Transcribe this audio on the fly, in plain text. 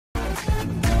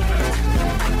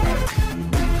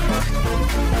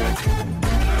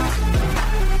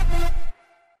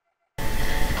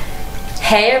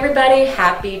Hey everybody,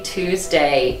 happy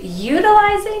Tuesday.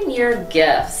 Utilizing your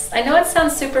gifts. I know it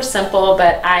sounds super simple,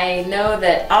 but I know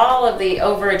that all of the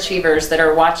overachievers that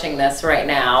are watching this right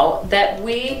now, that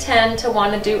we tend to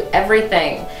want to do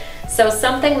everything. So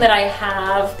something that I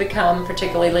have become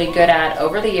particularly good at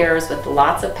over the years with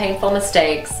lots of painful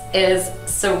mistakes is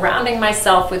surrounding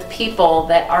myself with people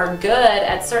that are good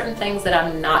at certain things that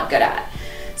I'm not good at.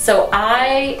 So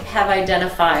I have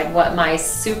identified what my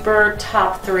super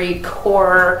top 3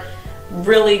 core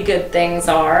really good things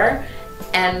are,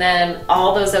 and then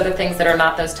all those other things that are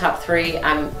not those top 3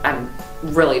 I'm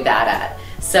really bad at.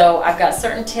 So I've got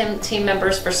certain team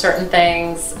members for certain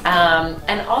things,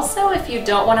 and also if you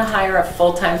don't want to hire a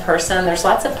full-time person, there's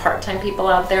lots of part-time people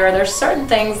out there. There's certain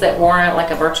things that warrant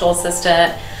like a virtual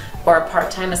assistant or a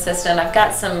part-time assistant. I've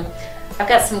got some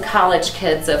college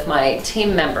kids of my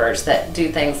team members that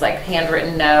do things like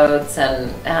handwritten notes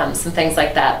and some things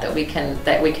like that we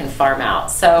can farm out.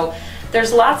 So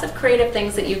there's lots of creative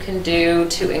things that you can do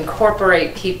to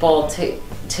incorporate people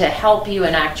to help you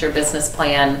enact your business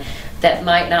plan that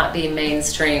might not be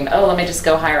mainstream. Oh, let me just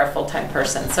go hire a full-time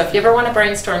person. So if you ever want to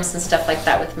brainstorm some stuff like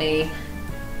that with me,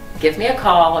 give me a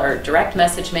call or direct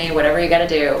message me, whatever you got to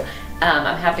do.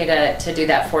 I'm happy to do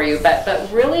that for you, but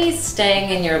really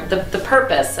staying in the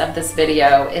purpose of this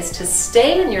video is to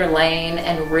stay in your lane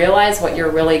and realize what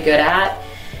you're really good at,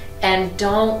 and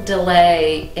don't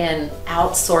delay in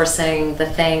outsourcing the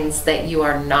things that you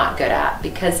are not good at,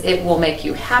 because it will make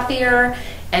you happier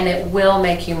and it will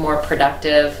make you more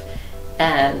productive,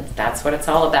 and that's what it's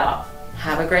all about.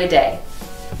 Have a great day.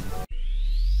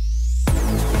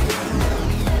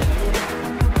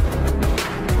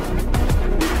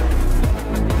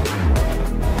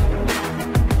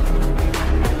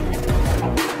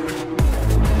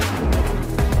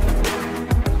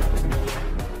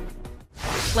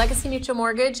 Legacy Mutual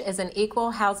Mortgage is an equal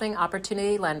housing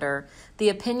opportunity lender. The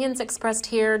opinions expressed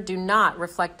here do not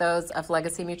reflect those of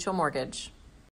Legacy Mutual Mortgage.